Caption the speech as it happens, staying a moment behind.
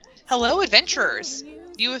Hello, adventurers!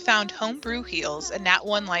 You have found Homebrew Heals, a Nat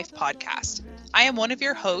One Life podcast. I am one of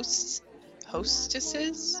your hostesses,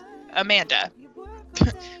 Amanda.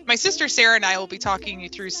 My sister Sarah and I will be talking you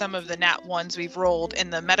through some of the Nat Ones we've rolled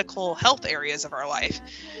in the medical health areas of our life.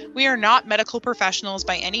 We are not medical professionals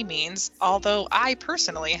by any means, although I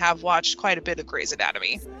personally have watched quite a bit of Grey's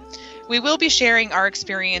Anatomy. We will be sharing our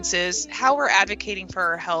experiences, how we're advocating for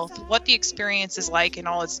our health, what the experience is like in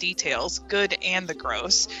all its details, good and the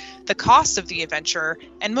gross, the cost of the adventure,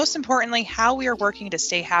 and most importantly, how we are working to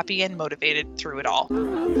stay happy and motivated through it all.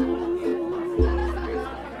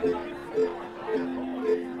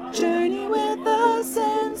 Journey with us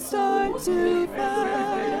and start to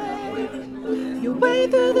find your way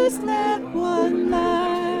through this Nat One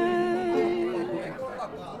life.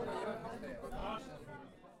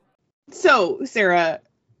 So, Sarah,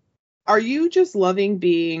 are you just loving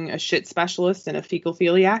being a shit specialist and a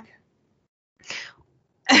fecal-philiac?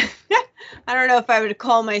 I don't know if I would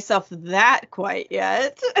call myself that quite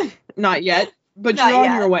yet. Not yet, but Not you're on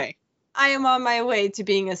yet. your way. I am on my way to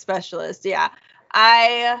being a specialist, yeah.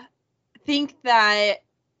 I think that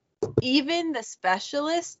even the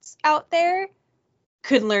specialists out there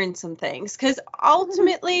could learn some things. Because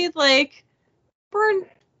ultimately, like,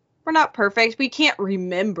 we're not perfect. We can't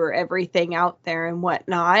remember everything out there and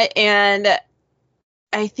whatnot. And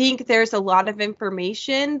I think there's a lot of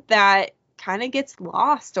information that kind of gets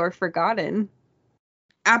lost or forgotten.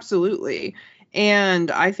 Absolutely.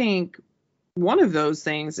 And I think one of those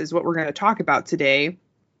things is what we're going to talk about today.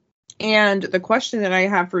 And the question that I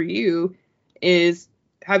have for you is,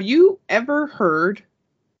 have you ever heard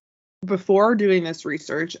before doing this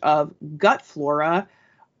research of gut flora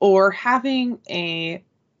or having a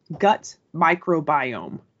gut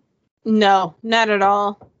microbiome? No, not at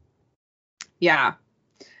all. Yeah.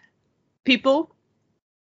 People,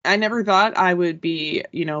 I never thought I would be,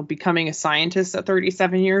 becoming a scientist at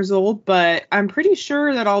 37 years old, but I'm pretty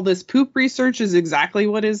sure that all this poop research is exactly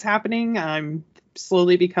what is happening. I'm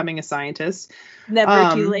slowly becoming a scientist.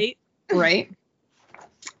 Never too late. Right?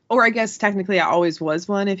 Or I guess technically I always was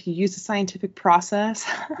one. If you use a scientific process,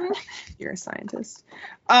 you're a scientist.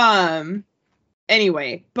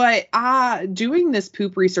 Anyway, but doing this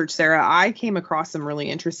poop research, Sarah, I came across some really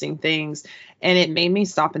interesting things, and it made me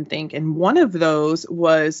stop and think. And one of those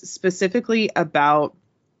was specifically about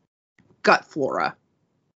gut flora.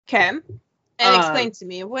 Okay. And explain to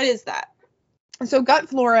me, what is that? So gut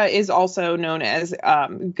flora is also known as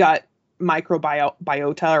gut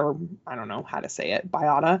microbiota, or I don't know how to say it,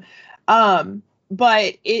 biota.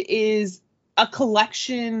 But it is a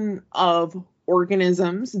collection of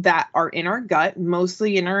organisms that are in our gut,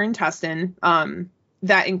 mostly in our intestine,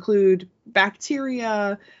 that include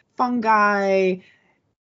bacteria, fungi,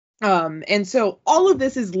 and so all of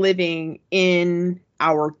this is living in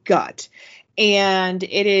our gut, and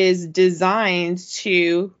it is designed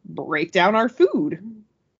to break down our food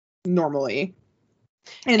normally.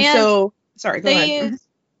 And so, sorry, go ahead.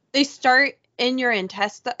 They start in your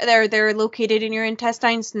intestine. They're located in your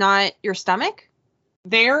intestines, not your stomach.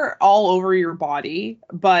 They're all over your body,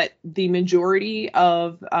 but the majority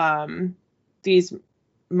of these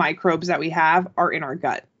microbes that we have are in our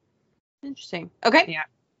gut. Interesting. Okay. Yeah.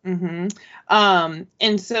 Mm-hmm.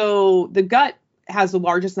 And so the gut has the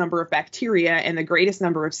largest number of bacteria and the greatest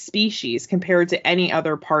number of species compared to any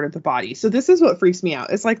other part of the body. So this is what freaks me out.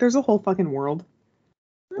 It's like there's a whole fucking world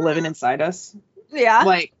living inside us. Yeah.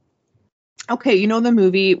 Like, okay, you know the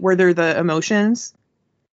movie where they're the emotions?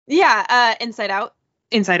 Yeah. Inside Out.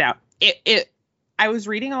 Inside Out. I was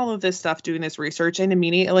reading all of this stuff, doing this research, and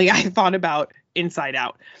immediately I thought about Inside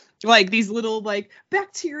Out. Like these little like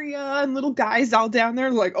bacteria and little guys out down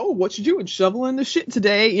there like, oh, what you doing? Shoveling the shit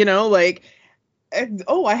today, like,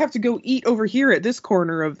 oh, I have to go eat over here at this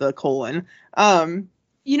corner of the colon.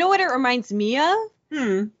 You know what it reminds me of?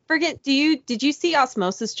 Did you see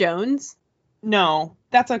Osmosis Jones? No,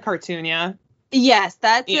 that's a cartoon, yeah. Yes,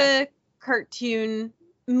 that's a cartoon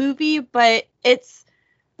movie, but it's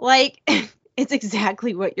like it's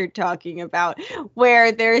exactly what you're talking about,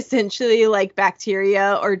 where they're essentially like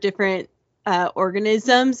bacteria or different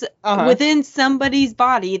organisms within somebody's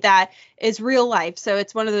body that is real life. So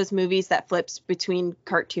it's one of those movies that flips between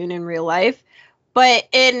cartoon and real life. But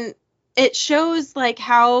it shows like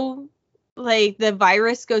how like the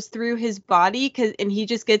virus goes through his body and he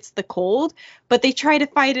just gets the cold, but they try to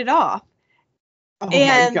fight it off. Oh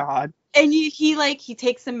my God. And he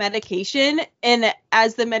takes some medication, and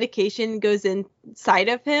as the medication goes inside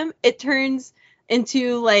of him, it turns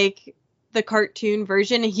into like the cartoon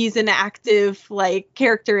version. He's an active like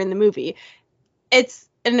character in the movie. It's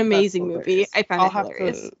an amazing movie. I found it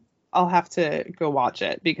hilarious. I'll have to go watch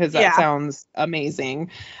it because that Yeah. sounds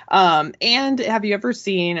amazing. And have you ever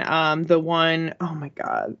seen the one, oh my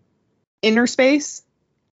God, Inner Space?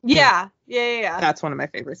 Yeah. Yeah. That's one of my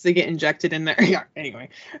favorites. They get injected in there. Yeah, anyway.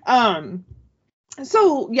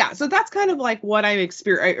 So that's kind of like what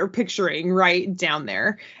I'm picturing right down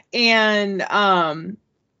there. And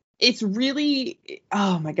it's really,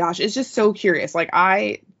 oh my gosh, it's just so curious. Like,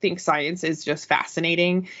 I think science is just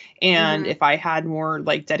fascinating. And if I had more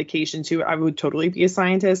like dedication to it, I would totally be a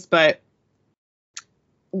scientist. But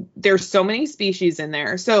there's so many species in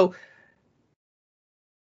there. So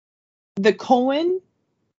the colon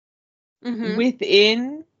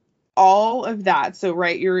within all of that. So,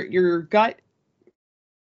 right, your gut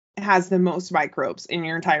has the most microbes in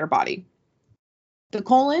your entire body. The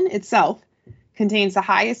colon itself contains the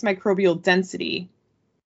highest microbial density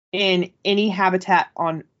in any habitat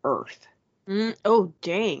on Earth. Oh,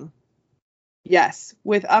 dang. Yes,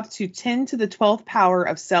 with up to 10 to the 12th power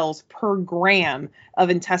of cells per gram of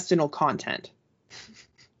intestinal content.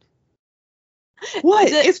 What?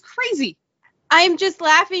 It's crazy. I'm just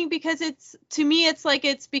laughing because to me, it's like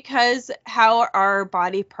it's because how our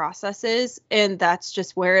body processes, and that's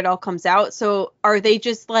just where it all comes out. So are they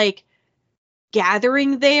just like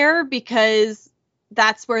gathering there because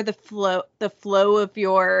that's where the flow of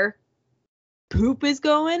your poop is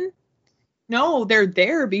going? No, they're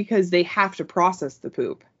there because they have to process the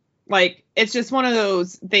poop. Like, it's just one of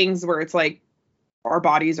those things where it's like, our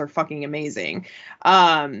bodies are fucking amazing.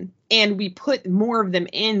 And we put more of them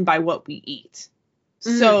in by what we eat.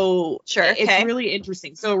 So sure, it's really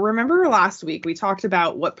interesting. So remember last week we talked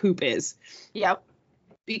about what poop is. Yep.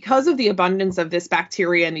 Because of the abundance of this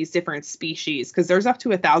bacteria and these different species, because there's up to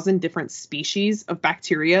 1,000 different species of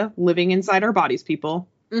bacteria living inside our bodies, people.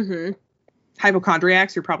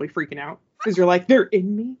 Hypochondriacs, you're probably freaking out because you're like, they're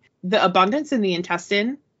in me. The abundance in the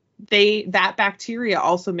intestine, that bacteria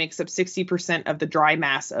also makes up 60% of the dry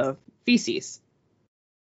mass of feces.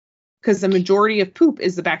 Because the majority of poop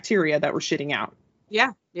is the bacteria that we're shitting out.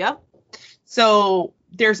 Yeah. Yep. So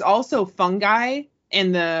there's also fungi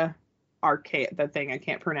and the thing I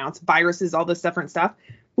can't pronounce, viruses, all this different stuff.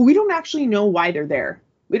 But we don't actually know why they're there.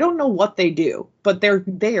 We don't know what they do, but they're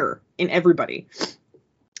there in everybody.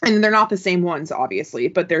 And they're not the same ones, obviously,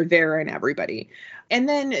 but they're there in everybody. And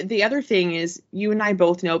then the other thing is, you and I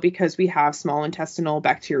both know, because we have small intestinal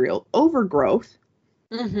bacterial overgrowth,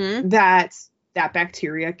 that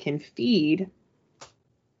bacteria can feed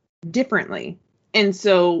differently. And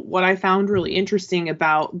so what I found really interesting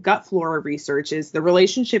about gut flora research is the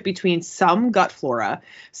relationship between some gut flora,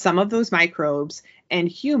 some of those microbes, and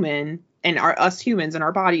us humans and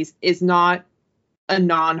our bodies is not a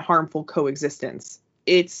non-harmful coexistence.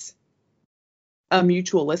 It's a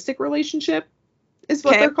mutualistic relationship is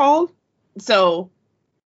what they're called. So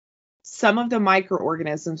some of the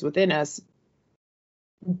microorganisms within us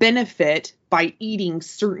benefit by eating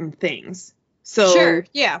certain things. So sure,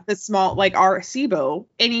 yeah. The small, like our SIBO,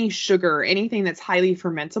 any sugar, anything that's highly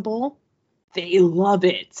fermentable, they love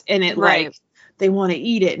it. And it like, they want to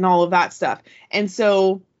eat it and all of that stuff. And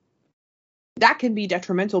so that can be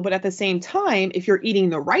detrimental. But at the same time, if you're eating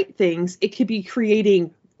the right things, it could be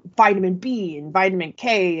creating vitamin B and vitamin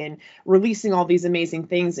K and releasing all these amazing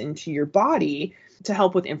things into your body to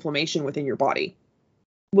help with inflammation within your body,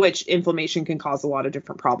 which inflammation can cause a lot of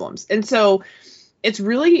different problems. And so it's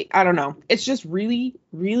really, I don't know, it's just really,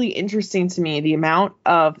 really interesting to me, the amount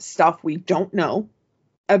of stuff we don't know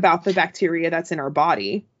about the bacteria that's in our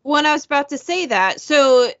body. Well, I was about to say that.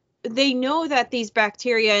 So they know that these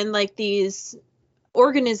bacteria and like these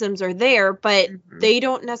organisms are there, but they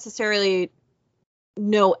don't necessarily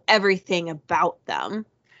know everything about them.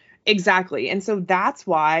 Exactly. And so that's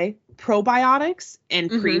why probiotics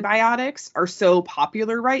and prebiotics are so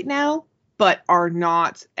popular right now, but are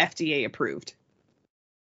not FDA approved.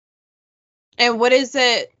 And what is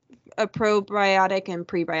a probiotic and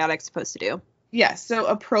prebiotic supposed to do? Yes. So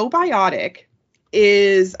a probiotic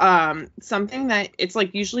is something that it's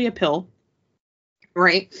like usually a pill,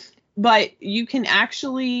 right? But you can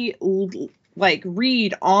actually like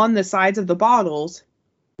read on the sides of the bottles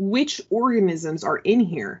which organisms are in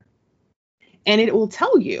here. And it will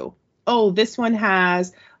tell you, oh, this one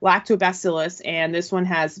has lactobacillus and this one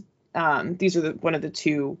has, these are one of the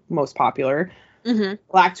two most popular.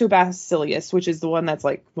 Lactobacillus, which is the one that's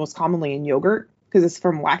like most commonly in yogurt because it's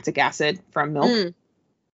from lactic acid from milk.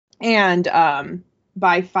 And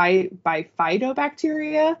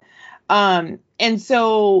bifidobacteria. And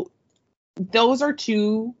so those are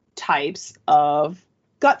two types of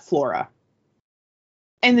gut flora.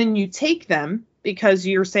 And then you take them because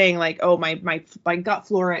you're saying like, oh, my gut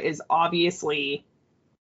flora is obviously,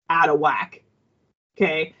 out of whack.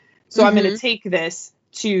 Okay. So I'm going to take this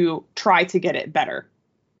to try to get it better.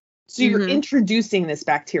 So you're introducing this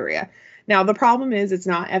bacteria. Now, the problem is it's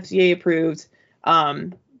not FDA approved.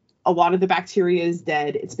 A lot of the bacteria is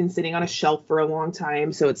dead. It's been sitting on a shelf for a long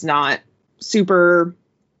time, so it's not super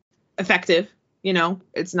effective. You know,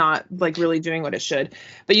 it's not like really doing what it should.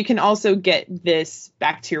 But you can also get this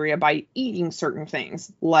bacteria by eating certain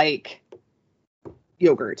things like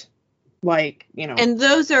yogurt, like, you know. And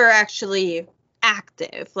those are actually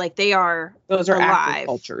active, like they are Those are alive. active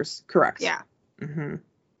cultures, correct? Yeah.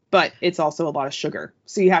 But it's also a lot of sugar,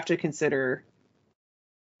 so you have to consider,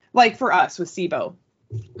 like for us with SIBO,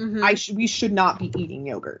 we should not be eating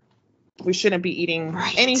yogurt. We shouldn't be eating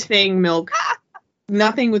anything, milk,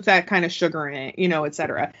 nothing with that kind of sugar in it, you know,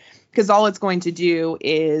 etc. Because all it's going to do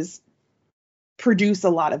is produce a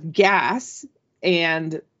lot of gas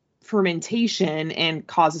and fermentation and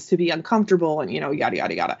cause us to be uncomfortable and, you know, yada,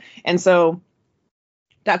 yada, yada. And so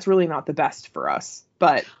that's really not the best for us.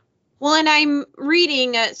 But well, and I'm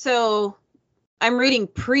reading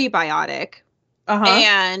prebiotic,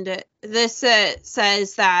 and this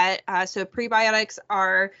says that so prebiotics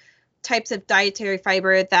are types of dietary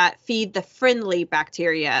fiber that feed the friendly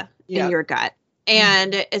bacteria in your gut.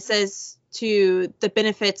 And it says the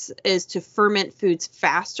benefits is to ferment foods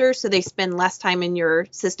faster, so they spend less time in your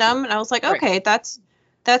system. And I was like, okay, that's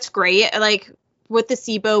great. Like with the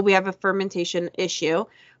SIBO, we have a fermentation issue,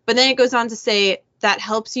 but then it goes on to say that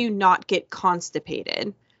helps you not get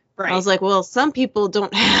constipated. Right. I was like, well, some people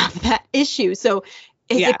don't have that issue. So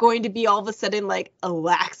is it going to be all of a sudden like a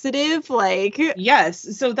laxative? Like,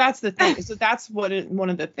 yes. So that's the thing. So that's one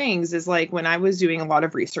of the things is like when I was doing a lot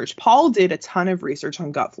of research, Paul did a ton of research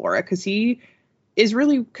on gut flora because he is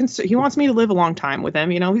really concerned. He wants me to live a long time with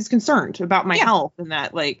him. You know, he's concerned about my health and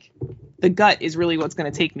that like the gut is really what's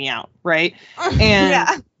going to take me out. Right.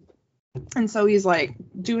 And and so he's like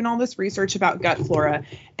doing all this research about gut flora.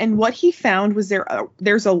 And what he found was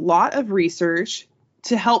there's a lot of research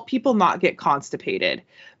to help people not get constipated.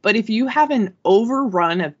 But if you have an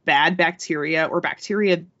overrun of bad bacteria or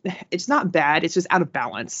bacteria, it's not bad, it's just out of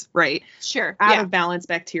balance, right? Sure. Out of balance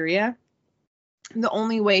bacteria. The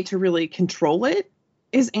only way to really control it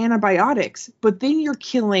is antibiotics. But then you're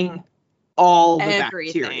killing all the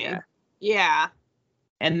bacteria. Yeah.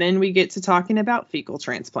 And then we get to talking about fecal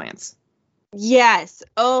transplants. Yes.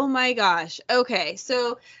 Oh my gosh. Okay.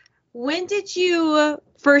 So when did you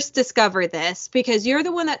first discover this? Because you're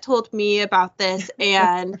the one that told me about this.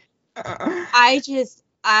 And I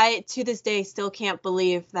to this day still can't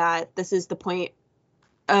believe that this is the point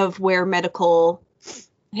of where medical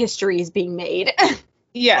history is being made.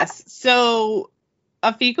 Yes. So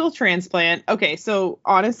a fecal transplant. Okay. So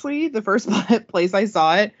honestly, the first place I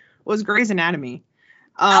saw it was Grey's Anatomy.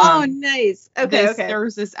 Oh, nice. Okay. There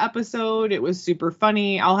was this episode. It was super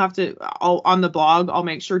funny. I'll on the blog, I'll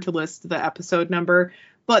make sure to list the episode number.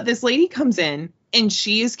 But this lady comes in and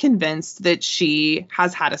she is convinced that she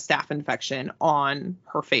has had a staph infection on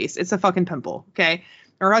her face. It's a fucking pimple. Okay.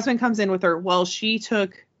 Her husband comes in with her. Well, she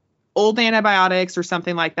took old antibiotics or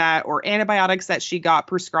something like that, or antibiotics that she got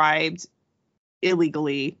prescribed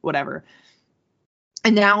illegally, whatever.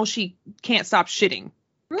 And now she can't stop shitting.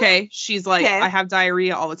 Okay. She's like, I have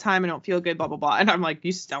diarrhea all the time. I don't feel good, blah, blah, blah. And I'm like,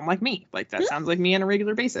 you sound like me. Like, that sounds like me on a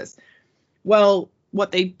regular basis. Well,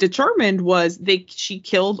 what they determined was she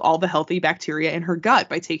killed all the healthy bacteria in her gut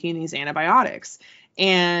by taking these antibiotics.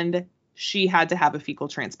 And she had to have a fecal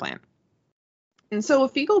transplant. And so a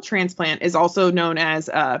fecal transplant is also known as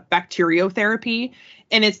bacteriotherapy.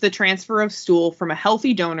 And it's the transfer of stool from a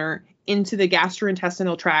healthy donor into the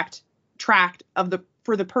gastrointestinal tract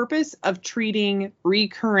for the purpose of treating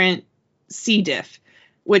recurrent C. diff,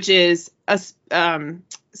 which is a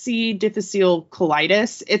C. difficile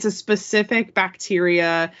colitis. It's a specific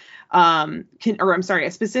bacteria, a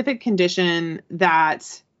specific condition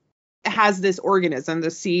that has this organism, the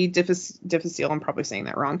C. difficile, I'm probably saying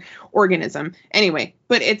that wrong, organism. Anyway,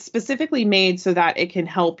 but it's specifically made so that it can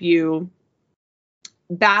help you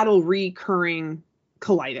battle recurring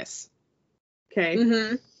colitis. Okay.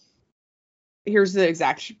 Mm-hmm. Here's the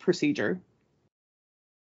exact procedure.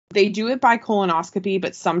 They do it by colonoscopy,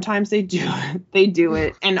 but sometimes they do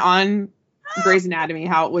it. And on Grey's Anatomy,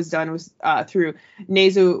 how it was done was through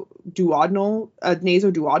nasoduodenal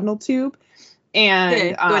tube.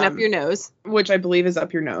 And going up your nose. Which I believe is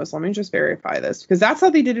up your nose. Let me just verify this, because that's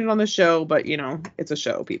how they did it on the show, but you know, it's a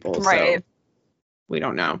show, people. Right. So we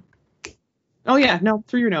don't know. Oh yeah, no,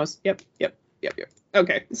 through your nose. Yep.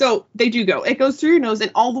 Okay, so they do go. It goes through your nose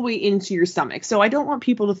and all the way into your stomach. So I don't want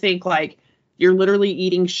people to think like you're literally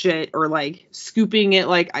eating shit or like scooping it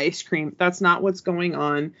like ice cream. That's not what's going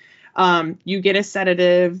on. You get a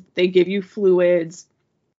sedative, they give you fluids.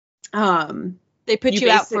 They put you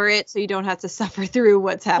out for it so you don't have to suffer through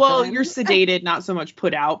what's happening. Well, you're sedated, not so much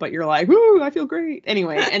put out, but you're like, woo, I feel great.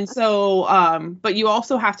 Anyway, and so, but you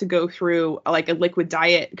also have to go through like a liquid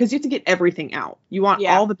diet because you have to get everything out. You want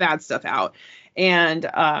all the bad stuff out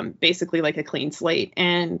and basically like a clean slate.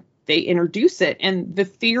 And they introduce it. And the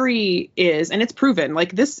theory is, and it's proven,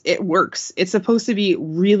 like this, it works. It's supposed to be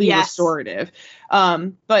really restorative.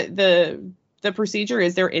 But the procedure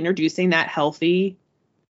is they're introducing that healthy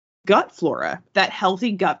gut flora, that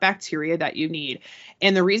healthy gut bacteria that you need.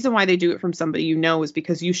 And the reason why they do it from somebody you know is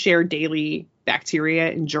because you share daily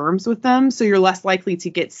bacteria and germs with them. So you're less likely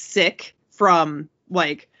to get sick from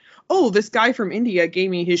like, oh, this guy from India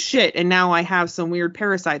gave me his shit and now I have some weird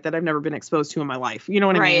parasite that I've never been exposed to in my life. You know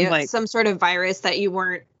what I mean? Like some sort of virus that you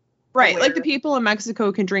weren't aware. Like the people in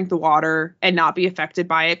Mexico can drink the water and not be affected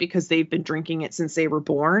by it because they've been drinking it since they were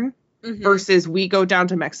born. Mm-hmm. Versus we go down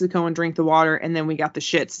to Mexico and drink the water and then we got the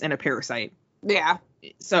shits and a parasite. Yeah.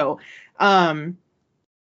 So, but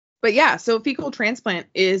yeah, so fecal transplant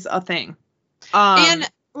is a thing. And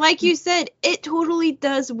like you said, it totally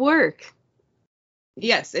does work.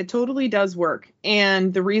 Yes, it totally does work.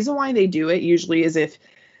 And the reason why they do it usually is if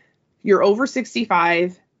you're over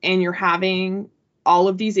 65 and you're having all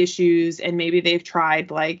of these issues and maybe they've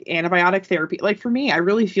tried like antibiotic therapy. Like for me, I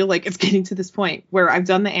really feel like it's getting to this point where I've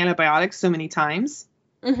done the antibiotics so many times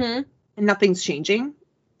and nothing's changing.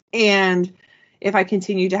 And if I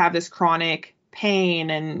continue to have this chronic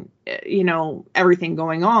pain and, you know, everything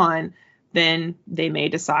going on, then they may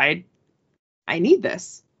decide I need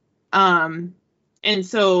this. And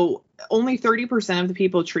so only 30% of the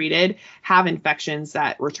people treated have infections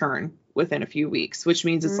that return within a few weeks, which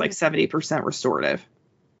means it's like 70% restorative.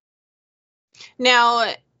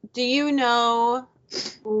 Now, do you know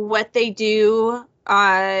what they do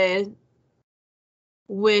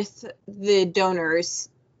with the donor's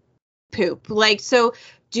poop? Like, so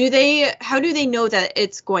how do they know that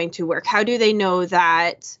it's going to work? How do they know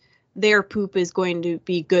that their poop is going to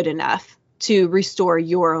be good enough to restore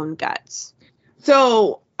your own guts?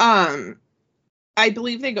 So, I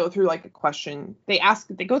believe they go through like a question. They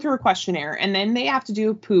go through a questionnaire and then they have to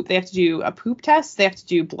do poop. They have to do a poop test. They have to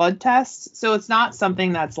do blood tests. So it's not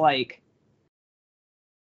something that's like,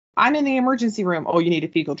 I'm in the emergency room. Oh, you need a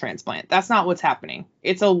fecal transplant. That's not what's happening.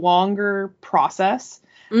 It's a longer process.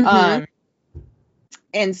 And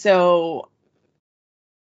so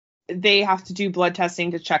they have to do blood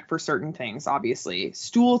testing to check for certain things, obviously.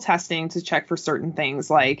 Stool testing to check for certain things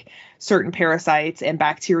like certain parasites and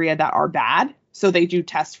bacteria that are bad. So they do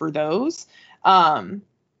tests for those. Yeah.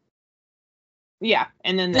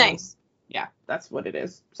 And then yeah, that's what it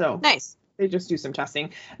is. So nice. They just do some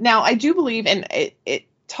testing. Now, I do believe, and it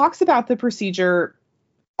talks about the procedure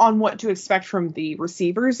on what to expect from the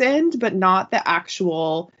receiver's end, but not the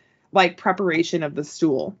actual like preparation of the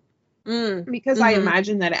stool. Because I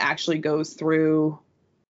imagine that it actually goes through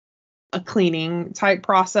a cleaning type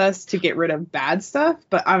process to get rid of bad stuff,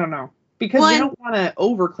 but I don't know. Because you don't want to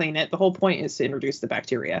over clean it. The whole point is to introduce the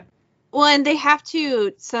bacteria. Well, and they have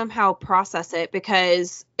to somehow process it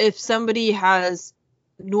because if somebody has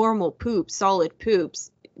normal poops, solid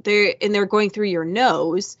poops, they're going through your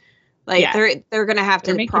nose, like they're gonna have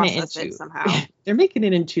to process it somehow. They're making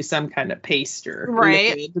it into some kind of paste or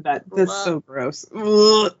liquid. That's so gross.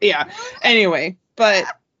 Yeah. Anyway, but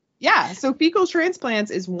yeah, so fecal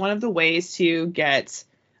transplants is one of the ways to get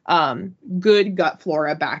good gut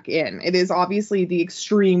flora back in. It is obviously the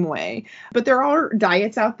extreme way, but there are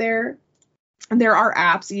diets out there. And there are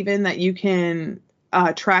apps even that you can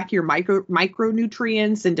track your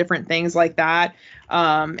micronutrients and different things like that,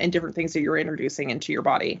 and different things that you're introducing into your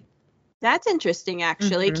body. That's interesting,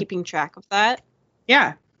 actually, keeping track of that.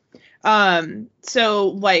 Yeah. So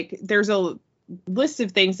like there's a list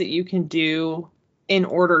of things that you can do in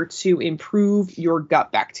order to improve your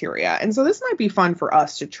gut bacteria. And so this might be fun for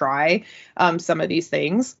us to try some of these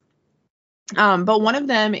things. But one of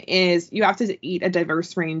them is you have to eat a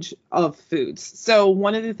diverse range of foods. So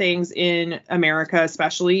one of the things in America,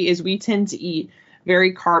 especially, is we tend to eat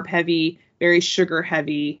very carb heavy, very sugar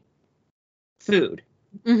heavy food.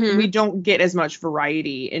 We don't get as much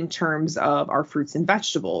variety in terms of our fruits and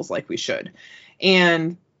vegetables like we should.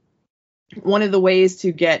 And one of the ways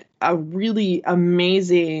to get a really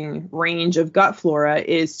amazing range of gut flora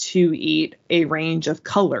is to eat a range of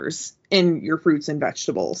colors in your fruits and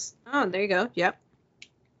vegetables. Oh, there you go. Yep.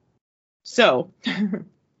 So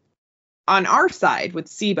on our side with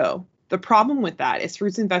SIBO, the problem with that is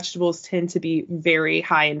fruits and vegetables tend to be very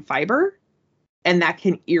high in fiber. and that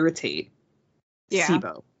can irritate Yeah.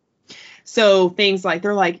 SIBO. So things like,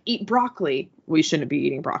 they're like, eat broccoli. We shouldn't be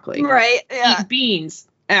eating broccoli. Right. Yeah. Eat beans.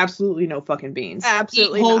 Absolutely no fucking beans.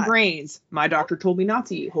 Absolutely Eat whole not. grains. My doctor told me not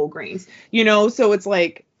to eat whole grains. You know, so it's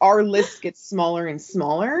like our list gets smaller and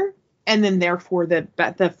smaller, and then therefore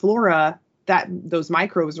the flora that those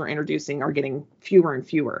microbes we're introducing are getting fewer and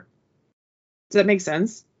fewer. Does that make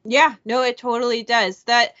sense? Yeah, no, it totally does.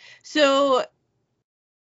 It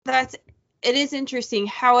is interesting.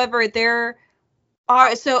 However,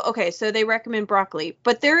 so they recommend broccoli,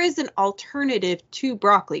 but there is an alternative to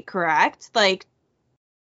broccoli, correct? Like,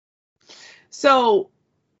 so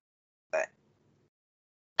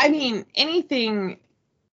I mean, anything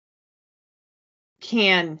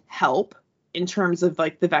can help in terms of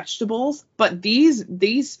like the vegetables, but these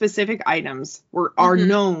specific items are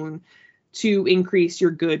known to increase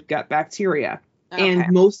your good gut bacteria. okay.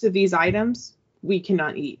 And most of these items we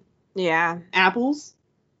cannot eat. Yeah. Apples,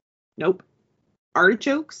 nope.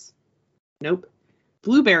 Artichokes, nope.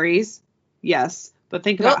 Blueberries, yes. But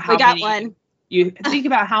think about how many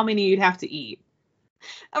you'd have to eat.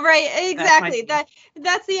 Right, exactly.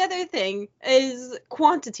 That's the other thing is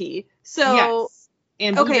quantity. So yes.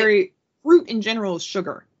 And blueberry fruit in general is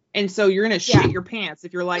sugar. And so you're going to shit your pants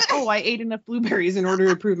if you're like, oh, I ate enough blueberries in order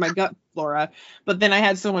to improve my gut flora. But then I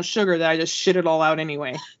had so much sugar that I just shit it all out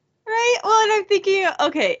anyway. Right. Well, and I'm thinking,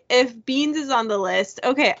 okay, if beans is on the list,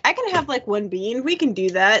 okay, I can have like one bean. We can do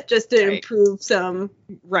that just to improve some.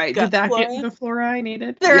 Right. Did that get the flora I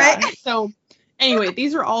needed? Right. Yeah. So anyway,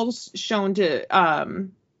 these are all shown to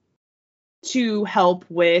help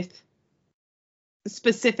with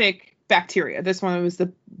specific bacteria. This one was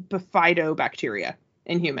the bifidobacteria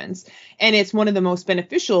in humans. And it's one of the most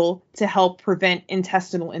beneficial to help prevent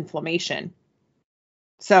intestinal inflammation.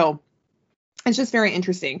 So it's just very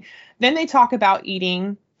interesting. Then they talk about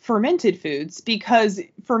eating fermented foods because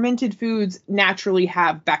fermented foods naturally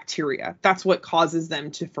have bacteria. That's what causes them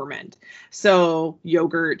to ferment. So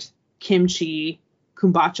yogurt, kimchi,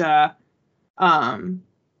 kombucha, however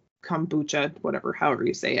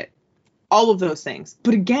you say it. All of those things.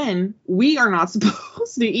 But again, we are not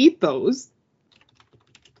supposed to eat those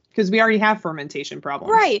because we already have fermentation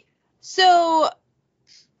problems. Right. So,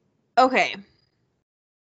 okay.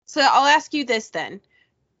 So I'll ask you this then.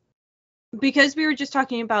 Because we were just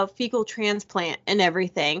talking about fecal transplant and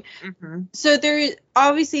everything. Mm-hmm. So there's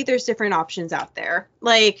different options out there.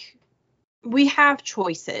 Like, we have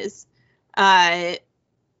choices for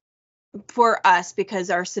us because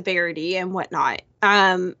our severity and whatnot.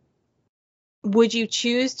 Would you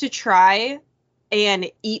choose to try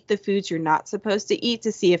and eat the foods you're not supposed to eat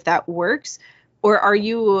to see if that works? Or are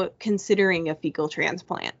you considering a fecal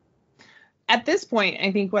transplant? At this point,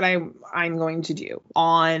 I think what I'm going to do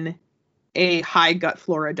on a high gut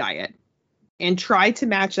flora diet and try to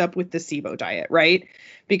match up with the SIBO diet, right?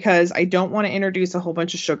 Because I don't want to introduce a whole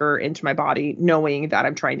bunch of sugar into my body knowing that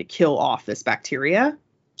I'm trying to kill off this bacteria.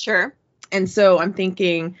 Sure. And so I'm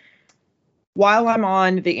thinking, while I'm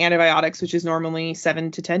on the antibiotics, which is normally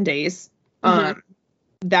 7 to 10 days,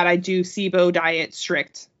 that I do SIBO diet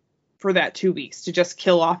strict for that 2 weeks to just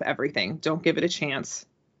kill off everything. Don't give it a chance.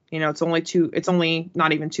 You know, it's only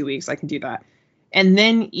not even 2 weeks. I can do that. And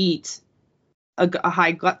then eat a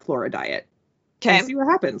high gut flora diet. Okay. And see what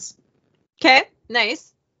happens. Okay.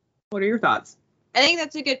 Nice. What are your thoughts? I think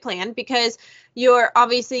that's a good plan because you're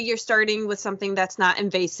starting with something that's not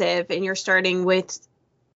invasive and you're starting with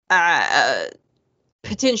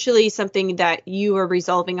potentially something that you are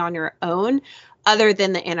resolving on your own other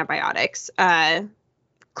than the antibiotics,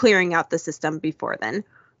 clearing out the system before then.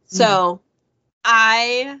 So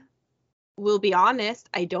I will be honest,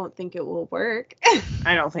 I don't think it will work.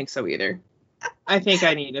 I don't think so either. I think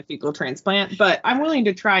I need a fecal transplant, but I'm willing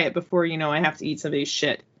to try it before, I have to eat somebody's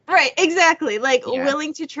shit. Right, exactly. Like,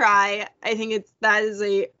 willing to try. I think that is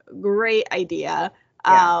a great idea.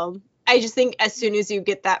 Yeah. I just think as soon as you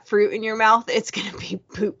get that fruit in your mouth, it's going to be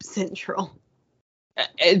poop central.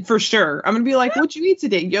 For sure. I'm going to be like, what'd you eat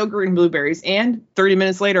today? Yogurt and blueberries. And 30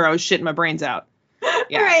 minutes later, I was shitting my brains out.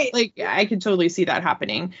 Yeah. Right. Like, I can totally see that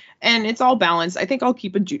happening. And it's all balanced. I think I'll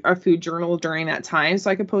keep a food journal during that time so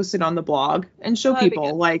I can post it on the blog and show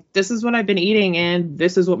people, like, this is what I've been eating and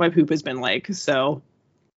this is what my poop has been like. So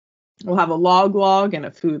we'll have a log and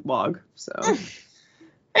a food log. So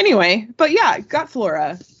anyway, but yeah, gut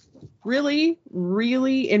flora. Really,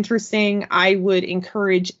 really interesting. I would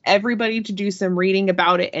encourage everybody to do some reading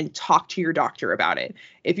about it and talk to your doctor about it.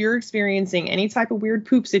 If you're experiencing any type of weird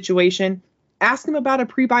poop situation, ask them about a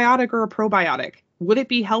prebiotic or a probiotic. Would it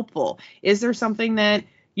be helpful? Is there something that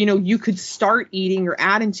you know, you could start eating or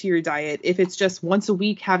add into your diet if it's just once a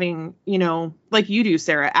week having, you know, like you do,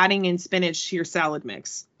 Sarah, adding in spinach to your salad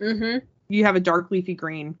mix. Mm-hmm. You have a dark leafy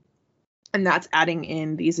green, and that's adding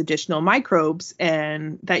in these additional microbes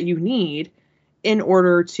and that you need in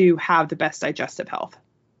order to have the best digestive health.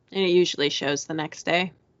 And it usually shows the next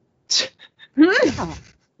day.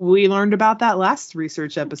 We learned about that last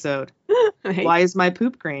research episode. Right. Why is my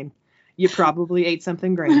poop green? You probably ate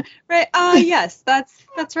something green. Right. Yes,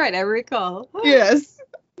 that's right. I recall. Yes.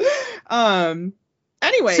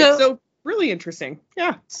 Anyway, so really interesting.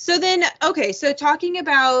 Yeah. So then, okay, so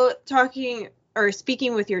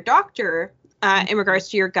speaking with your doctor in regards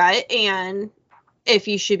to your gut and if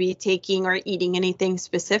you should be taking or eating anything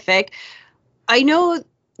specific, I know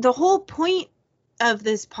the whole point of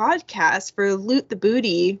this podcast for Loot the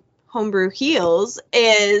Booty Homebrew Heals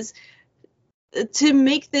is to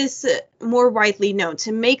make this more widely known,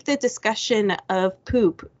 to make the discussion of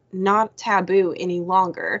poop not taboo any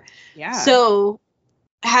longer. Yeah. So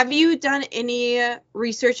have you done any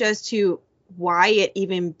research as to why it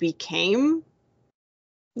even became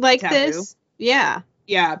like taboo? this? Yeah.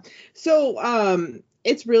 Yeah. So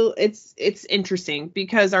it's interesting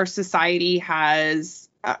because our society has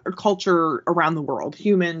a culture around the world,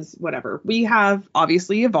 humans, whatever. We have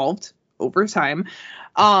obviously evolved over time.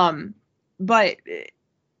 But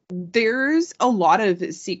there's a lot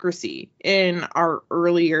of secrecy in our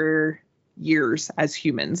earlier years as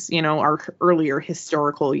humans, you know, our earlier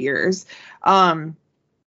historical years, there's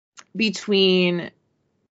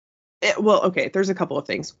a couple of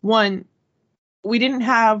things. One, we didn't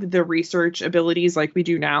have the research abilities like we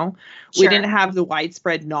do now. Sure. We didn't have the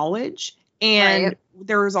widespread knowledge. And Right.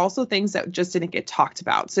 there was also things that just didn't get talked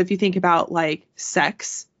about. So if you think about like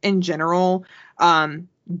sex in general,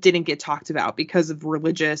 didn't get talked about because of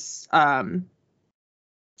religious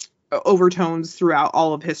overtones throughout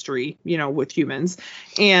all of history, you know, with humans.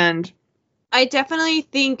 And I definitely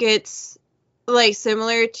think it's like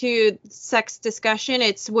similar to sex discussion.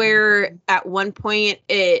 It's where at one point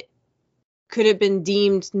it could have been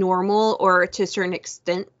deemed normal or to a certain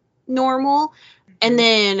extent normal. And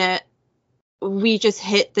then we just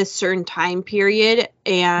hit this certain time period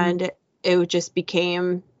and it just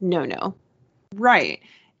became no. right.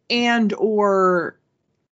 And or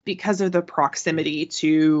because of the proximity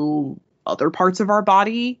to other parts of our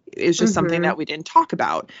body is just something that we didn't talk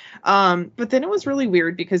about. But then it was really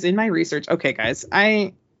weird because in my research, okay, guys,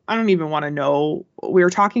 I don't even want to know. We were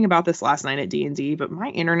talking about this last night at D&D, but my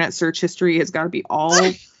internet search history has got to be all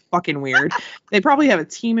fucking weird. They probably have a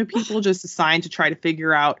team of people just assigned to try to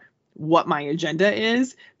figure out what my agenda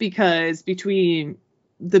is, because between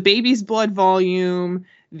the baby's blood volume,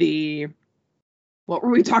 what were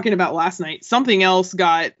we talking about last night? Something else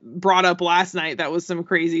got brought up last night that was some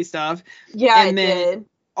crazy stuff. Yeah, and it then did.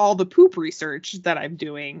 all the poop research that I'm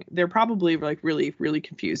doing, they're probably like really, really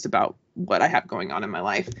confused about what I have going on in my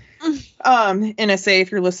life. NSA,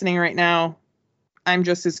 if you're listening right now, I'm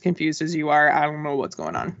just as confused as you are. I don't know what's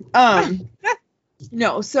going on.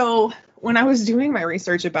 No, so when I was doing my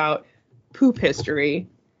research about poop history,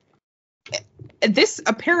 this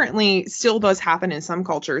apparently still does happen in some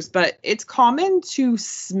cultures, but it's common to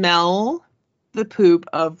smell the poop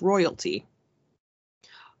of royalty.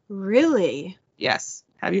 Really? Yes.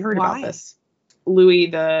 Have you heard Why? about this?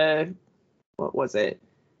 Louis what was it?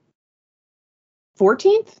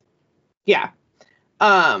 14th? Yeah.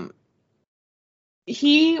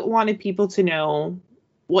 He wanted people to know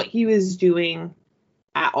what he was doing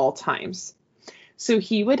at all times. So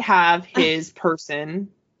he would have his person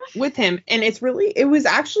with him, and it was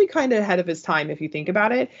actually kind of ahead of his time if you think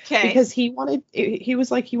about it. Okay. Because he wanted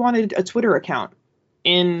a Twitter account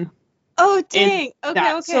in Oh, dang. Okay,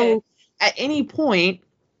 that. okay. So at any point,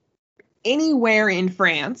 anywhere in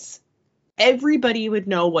France, everybody would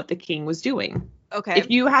know what the king was doing. Okay.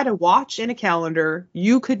 If you had a watch and a calendar,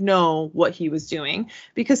 you could know what he was doing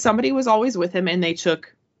because somebody was always with him and they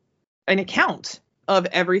took an account of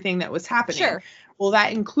everything that was happening. Sure. Well,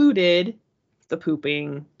 that included the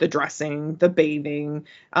pooping, the dressing, the bathing,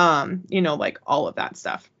 like all of that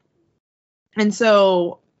stuff. And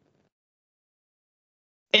so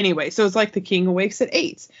anyway, so it's like the king awakes at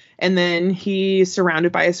 8 and then he's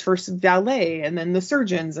surrounded by his first valet and then the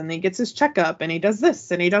surgeons and he gets his checkup and he does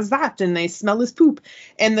this and he does that and they smell his poop.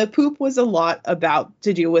 And the poop was a lot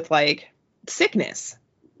to do with like sickness.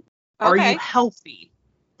 Okay. Are you healthy?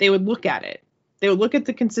 They would look at it. They would look at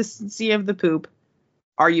the consistency of the poop.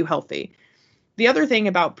 Are you healthy? The other thing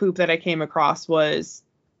about poop that I came across was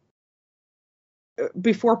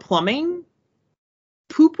before plumbing,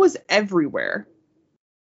 poop was everywhere.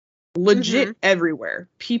 legit everywhere.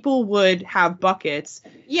 People would have buckets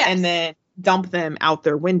and then dump them out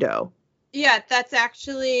their window. Yeah, that's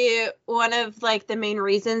actually one of like the main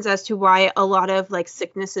reasons as to why a lot of like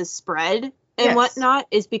sicknesses spread and whatnot,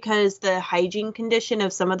 is because the hygiene condition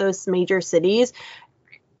of some of those major cities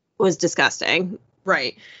was disgusting.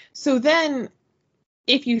 Right. So then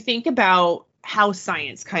if you think about how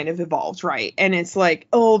science kind of evolved, right? And it's like,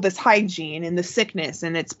 oh, this hygiene and the sickness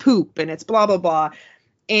and it's poop and it's blah, blah, blah.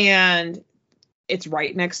 And it's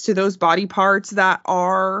right next to those body parts that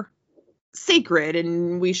are sacred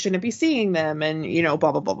and we shouldn't be seeing them and, you know,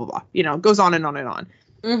 blah, blah, blah, blah, blah. You know, it goes on and on and on.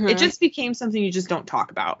 It just became something you just don't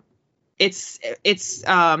talk about. It's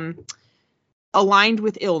aligned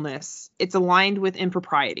with illness. It's aligned with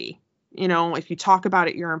impropriety. You know, if you talk about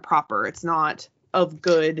it, you're improper. It's not of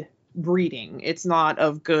good breeding. It's not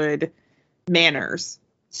of good manners.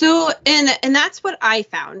 So, and that's what I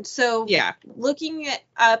found. So yeah, looking it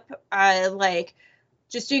up, like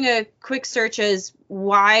just doing a quick search as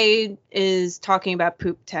why is talking about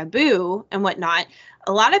poop taboo and whatnot.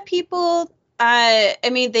 A lot of people, I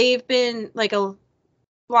mean, they've been like a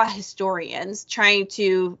lot of historians trying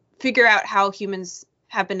to figure out how humans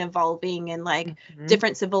have been evolving and like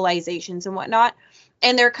different civilizations and whatnot.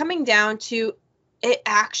 And they're coming down to it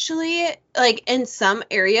actually, like in some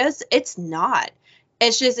areas, it's not.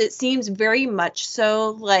 It's just, it seems very much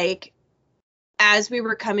so like as we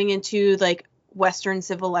were coming into like Western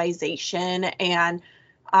civilization and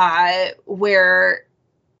where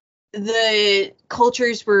the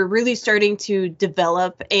cultures were really starting to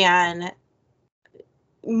develop and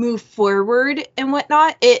move forward and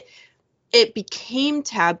whatnot, it became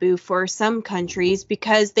taboo for some countries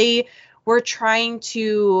because they were trying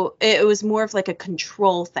to, it was more of like a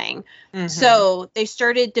control thing. So they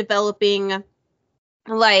started developing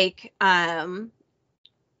like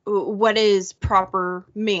what is proper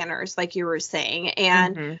manners, like you were saying,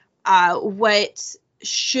 and what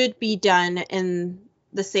should be done in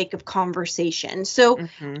the sake of conversation. So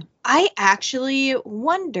I actually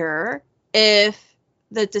wonder if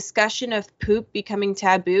the discussion of poop becoming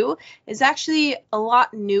taboo is actually a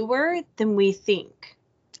lot newer than we think.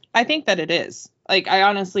 I think that it is. Like, I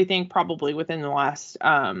honestly think probably within the last,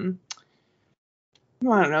 I don't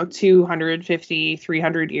know, 250,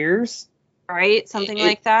 300 years. Right? Something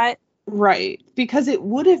like that. Right. Because it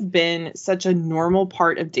would have been such a normal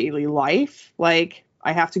part of daily life. Like,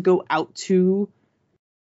 I have to go out to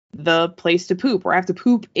the place to poop, or I have to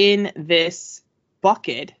poop in this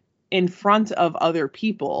bucket in front of other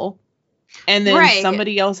people. And then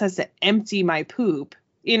somebody else has to empty my poop.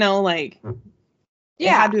 You know, like, it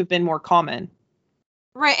had to have been more common.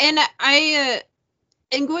 Right. And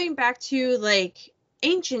and going back to like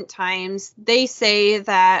ancient times, they say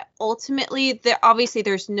that ultimately obviously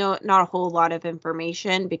there's not a whole lot of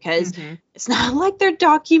information because it's not like they're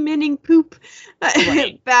documenting poop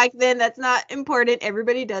back then. That's not important.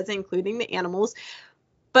 Everybody does, including the animals.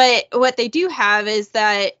 But what they do have is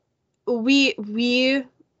that we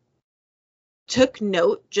took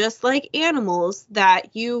note, just like animals,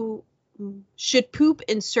 that you should poop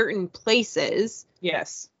in certain places.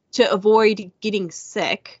 Yes. To avoid getting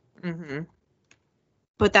sick.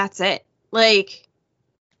 But that's it. Like,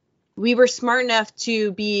 we were smart enough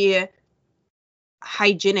to be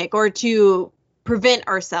hygienic, or to prevent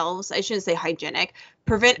ourselves, I shouldn't say hygienic,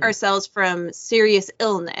 prevent ourselves from serious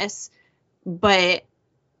illness. But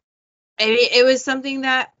it was something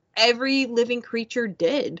that every living creature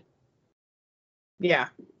did. Yeah,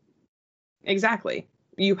 exactly.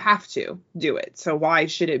 You have to do it. So why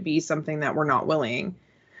should it be something that we're not willing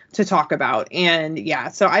to talk about? And yeah,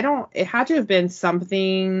 so it had to have been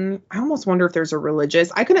something, I almost wonder if there's a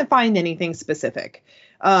religious, I couldn't find anything specific.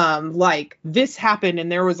 Like this happened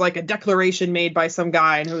and there was like a declaration made by some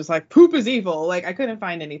guy and it was like, poop is evil. Like, I couldn't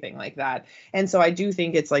find anything like that. And so I do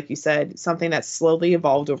think it's, like you said, something that's slowly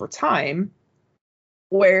evolved over time,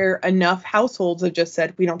 where enough households have just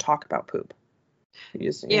said, we don't talk about poop.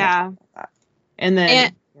 And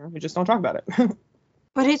then we just don't talk about it.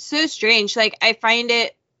 But it's so strange. Like, I find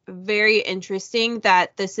it very interesting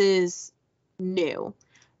that this is new,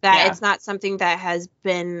 that it's not something that has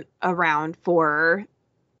been around for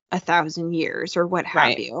 1,000 years or what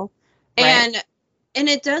have you. And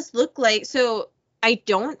it does look like, so I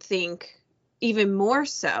don't think, even more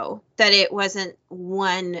so, that it wasn't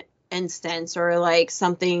one instance or like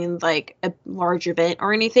something like a large event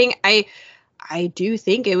or anything. I do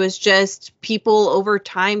think it was just people over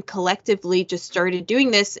time collectively just started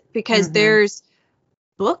doing this because there's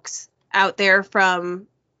books out there from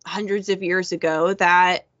hundreds of years ago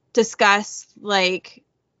that discuss like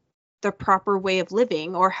the proper way of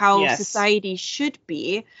living or how Yes. society should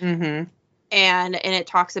be. Mm-hmm. And it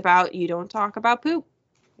talks about you don't talk about poop.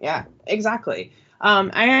 Yeah, exactly.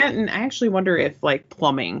 I actually wonder if like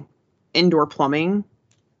indoor plumbing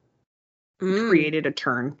created a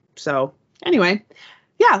turn. So anyway,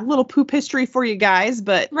 yeah, a little poop history for you guys.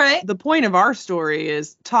 But Right. the point of our story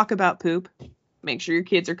is talk about poop. Make sure your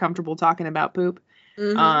kids are comfortable talking about poop.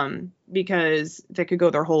 Mhm. Because they could go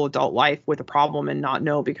their whole adult life with a problem and not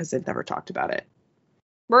know because they've never talked about it.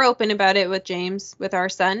 We're open about it with James, with our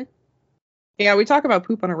son. Yeah, we talk about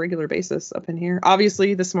poop on a regular basis up in here.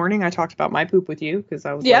 Obviously, this morning I talked about my poop with you because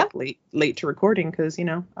I was like late to recording because, you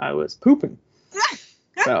know, I was pooping.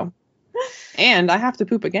 So, and I have to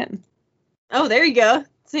poop again. Oh, there you go.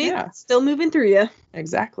 See, Yeah. still moving through you.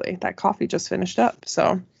 Exactly. That coffee just finished up.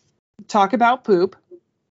 So, talk about poop.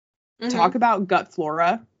 Talk about gut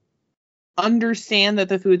flora. Understand that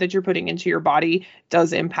the food that you're putting into your body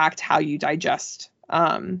does impact how you digest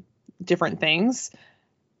different things.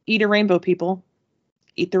 Eat a rainbow, people.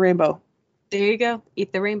 Eat the rainbow. There you go.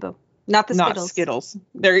 Eat the rainbow. Not the Skittles. Not Skittles.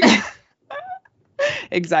 There you go.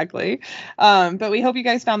 Exactly. But we hope you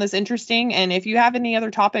guys found this interesting. And if you have any other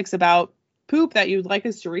topics about poop that you'd like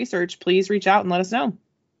us to research, please reach out and let us know.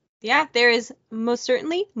 Yeah, there is most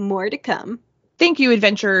certainly more to come. Thank you,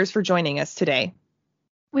 adventurers, for joining us today.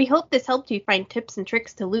 We hope this helped you find tips and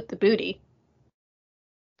tricks to loot the booty.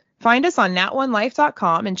 Find us on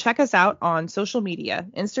nat1life.com and check us out on social media,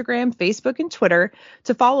 Instagram, Facebook, and Twitter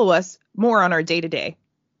to follow us more on our day-to-day.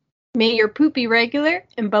 May your poop be regular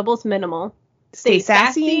and bubbles minimal. Stay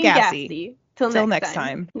sassy and gassy. Till next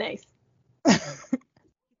time. Nice. Take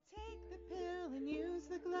the pill and use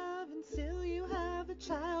the glove, and still you have a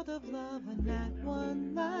child of love. A nat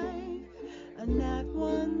one life, a nat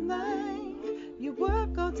one life. You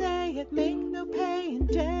work all day yet make no pay, and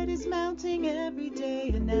debt is mounting every day.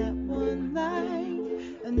 A nat one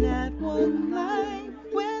life, a nat one life.